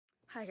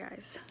Hi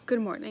guys, good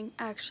morning.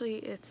 Actually,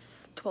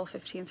 it's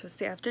 12:15, so it's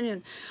the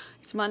afternoon.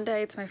 It's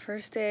Monday, it's my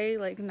first day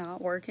like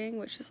not working,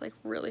 which is like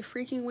really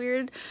freaking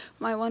weird.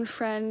 My one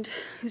friend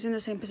who's in the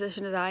same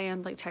position as I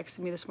am like texted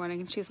me this morning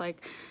and she's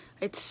like,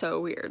 it's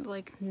so weird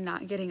like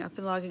not getting up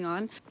and logging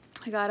on.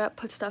 I got up,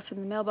 put stuff in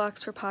the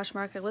mailbox for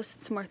Poshmark. I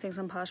listed some more things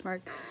on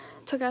Poshmark,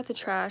 took out the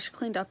trash,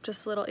 cleaned up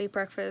just a little, ate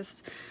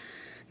breakfast.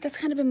 That's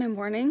kind of been my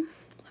morning.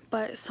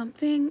 But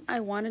something I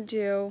want to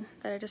do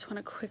that I just want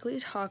to quickly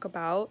talk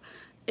about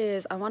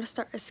is I want to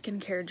start a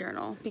skincare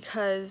journal,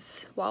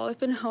 because while I've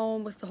been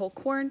home with the whole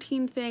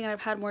quarantine thing and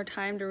I've had more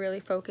time to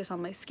really focus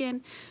on my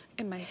skin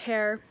and my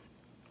hair,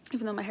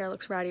 even though my hair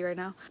looks ratty right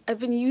now, I've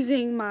been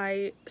using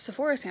my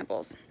Sephora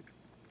samples,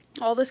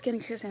 all the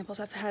skincare samples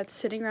I've had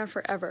sitting around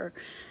forever,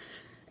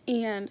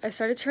 and I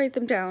started to write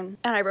them down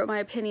and I wrote my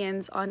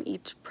opinions on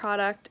each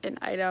product and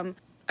item.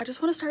 I just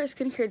want to start a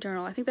skincare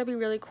journal. I think that'd be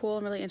really cool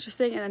and really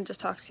interesting, and then just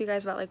talk to you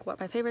guys about like what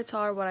my favorites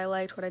are, what I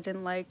liked, what I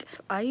didn't like.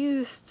 I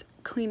used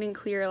clean and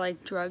clear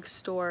like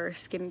drugstore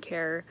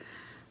skincare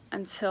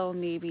until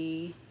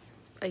maybe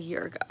a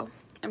year ago.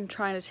 I'm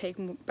trying to take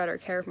better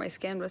care of my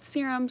skin with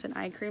serums and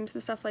eye creams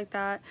and stuff like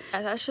that.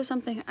 And that's just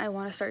something I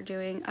want to start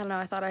doing. I don't know,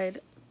 I thought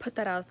I'd put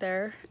that out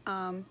there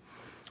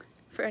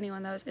for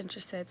anyone that was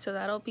interested. So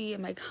that'll be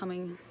in my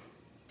coming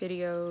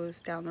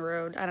videos down the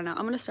road. I don't know,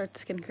 I'm gonna start the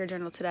skincare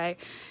journal today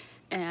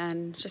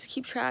and just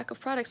keep track of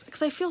products,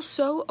 because I feel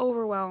so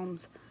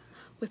overwhelmed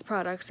with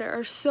products. There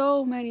are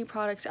so many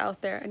products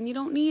out there and you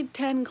don't need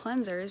 10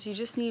 cleansers, you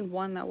just need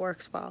one that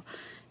works well.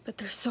 But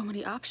there's so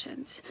many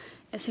options.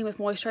 And same with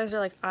moisturizer.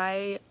 Like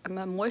I'm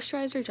a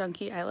moisturizer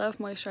junkie. I love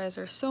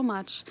moisturizer so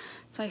much.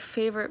 It's my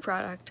favorite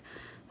product.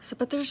 So,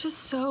 but there's just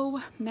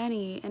so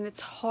many and it's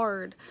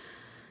hard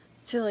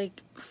to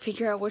like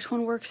figure out which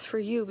one works for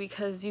you,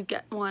 because you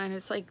get one and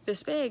it's like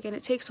this big and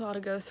it takes a while to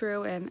go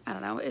through, and I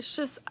don't know, it's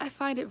just, I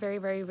find it very,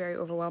 very, very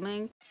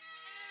overwhelming.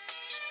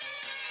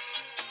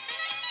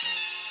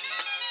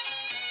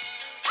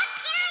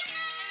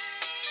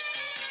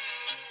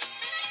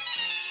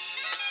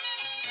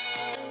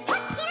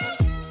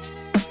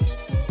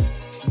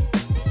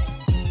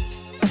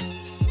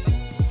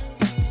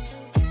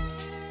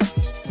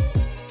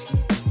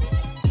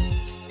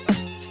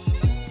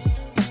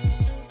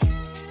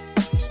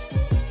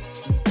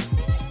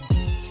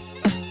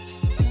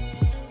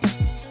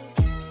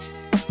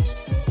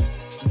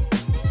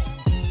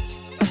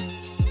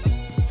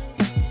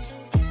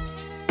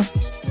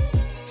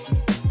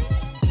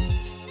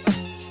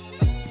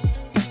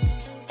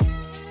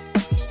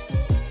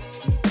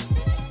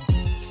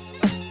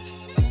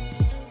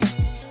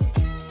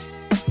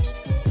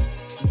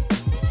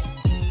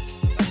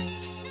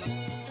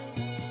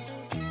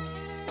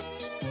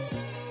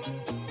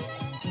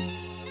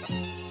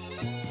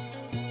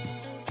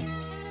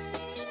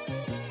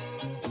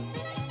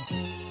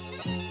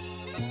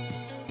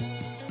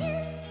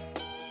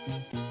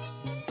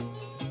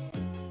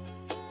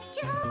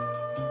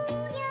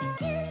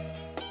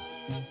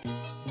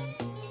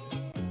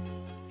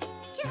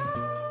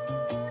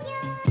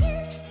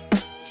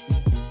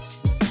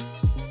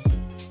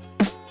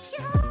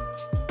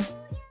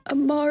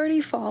 I'm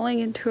already falling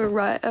into a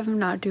rut of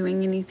not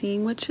doing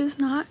anything, which is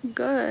not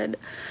good.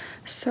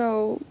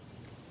 So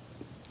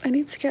I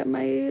need to get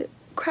my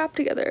crap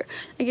together.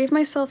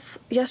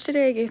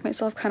 Yesterday I gave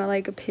myself kind of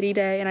like a pity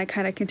day, and I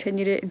kind of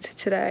continued it into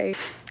today.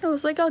 I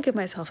was like, I'll give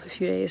myself a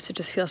few days to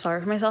just feel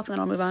sorry for myself and then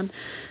I'll move on.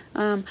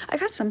 I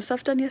got some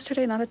stuff done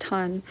yesterday, not a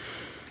ton.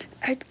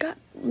 I got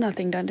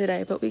nothing done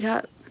today, but we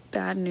got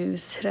bad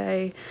news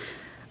today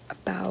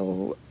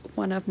about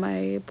one of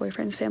my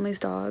boyfriend's family's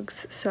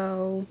dogs.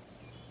 So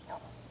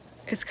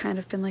it's kind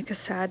of been like a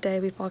sad day.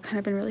 We've all kind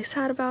of been really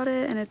sad about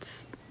it, and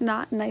it's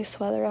not nice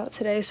weather out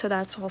today, so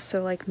that's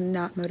also like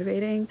not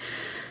motivating.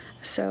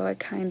 So I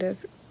kind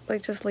of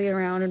like just laid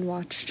around and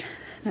watched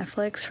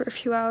Netflix for a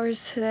few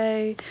hours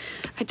today.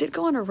 I did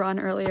go on a run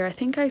earlier. I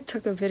think I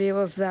took a video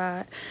of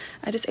that.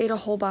 I just ate a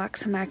whole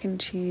box of mac and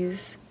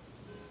cheese.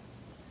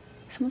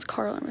 Someone's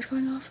car alarm is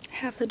going off. I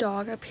have the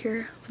dog up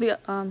here.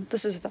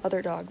 This is the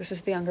other dog. This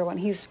is the younger one.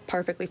 He's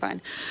perfectly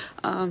fine.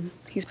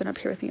 He's been up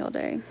here with me all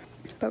day.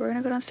 But we're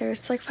gonna go downstairs.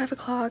 It's like 5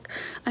 o'clock.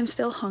 I'm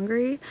still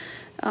hungry.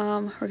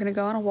 We're gonna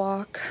go on a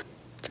walk.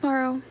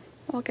 Tomorrow,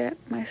 I'll get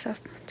my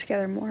stuff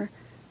together more.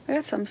 I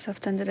got some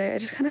stuff done today. I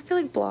just kind of feel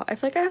like blah. I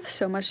feel like I have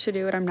so much to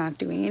do and I'm not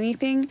doing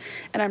anything,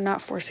 and I'm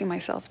not forcing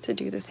myself to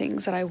do the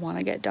things that I want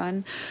to get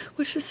done,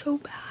 which is so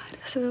bad.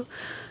 So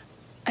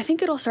I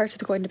think it all starts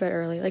with going to bed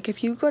early. Like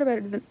if you go to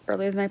bed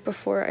early the night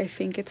before, I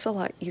think it's a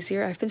lot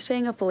easier. I've been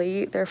staying up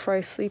late, therefore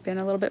I sleep in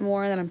a little bit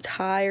more, and then I'm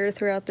tired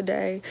throughout the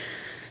day.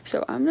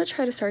 So I'm gonna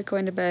try to start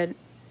going to bed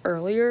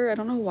earlier. I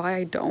don't know why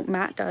I don't.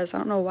 Matt does. I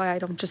don't know why I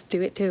don't just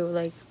do it too.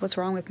 Like, what's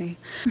wrong with me?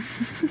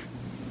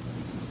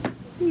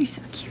 You're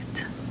so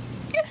cute.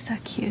 You're so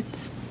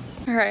cute.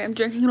 All right, I'm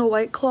drinking a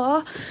White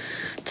Claw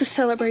to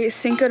celebrate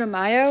Cinco de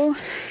Mayo,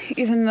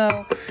 even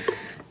though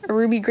a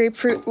ruby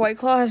grapefruit White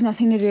Claw has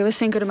nothing to do with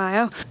Cinco de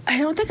Mayo.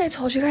 I don't think I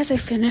told you guys I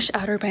finished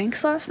Outer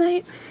Banks last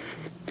night.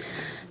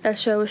 That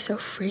show is so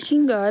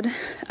freaking good.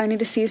 I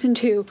need a season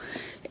 2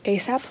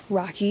 ASAP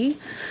Rocky.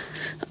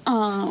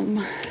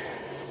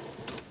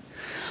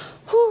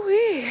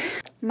 Whoo-wee.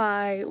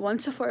 My 1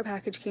 Sephora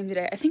package came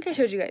today. I think I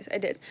showed you guys. I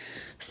did.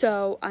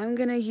 So I'm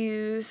gonna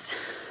use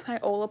my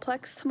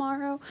olaplex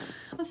tomorrow.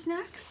 What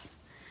snacks?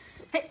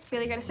 Hey,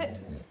 Bailey, gotta sit.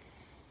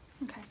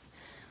 Okay,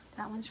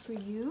 that one's for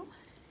you.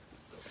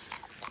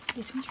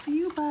 This one's for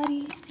you,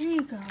 buddy. There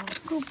you go.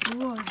 Good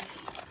boy.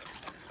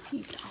 Here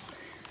you go.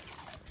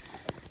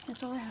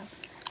 That's all I have.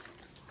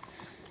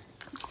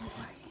 Good boy.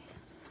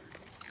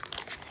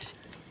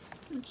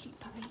 Thank you,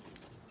 puppy.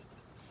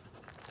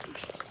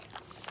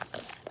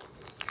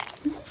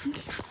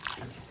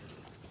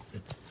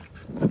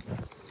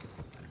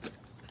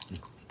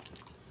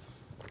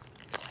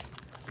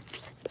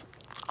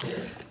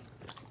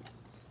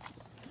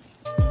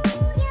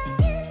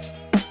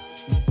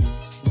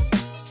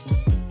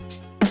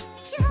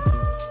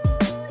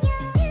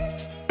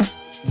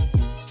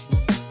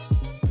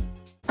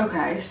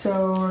 Okay,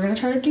 so we're gonna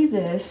try to do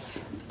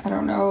this. I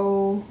don't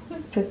know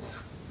if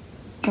it's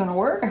gonna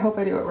work. I hope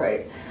I do it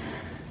right.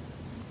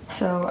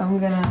 So I'm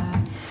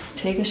gonna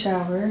take a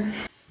shower.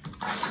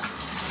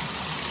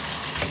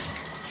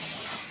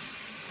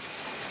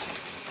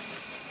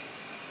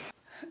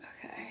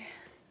 Okay,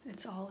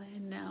 it's all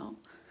in now.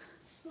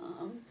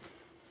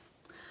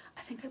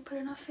 I think I put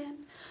enough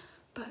in,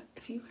 but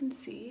if you can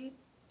see,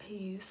 I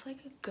used like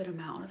a good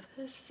amount of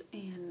this,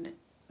 and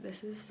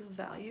this is the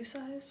value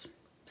size.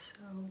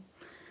 So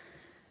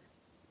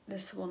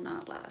this will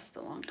not last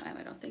a long time,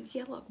 I don't think.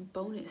 Yeah, look,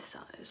 bonus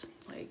size.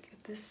 Like,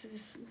 this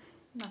is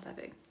not that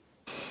big.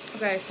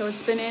 Okay, so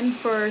it's been in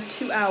for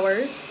 2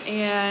 hours,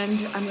 and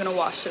I'm gonna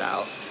wash it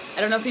out.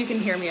 I don't know if you can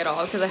hear me at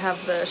all because I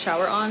have the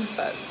shower on,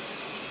 but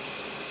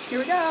here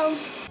we go.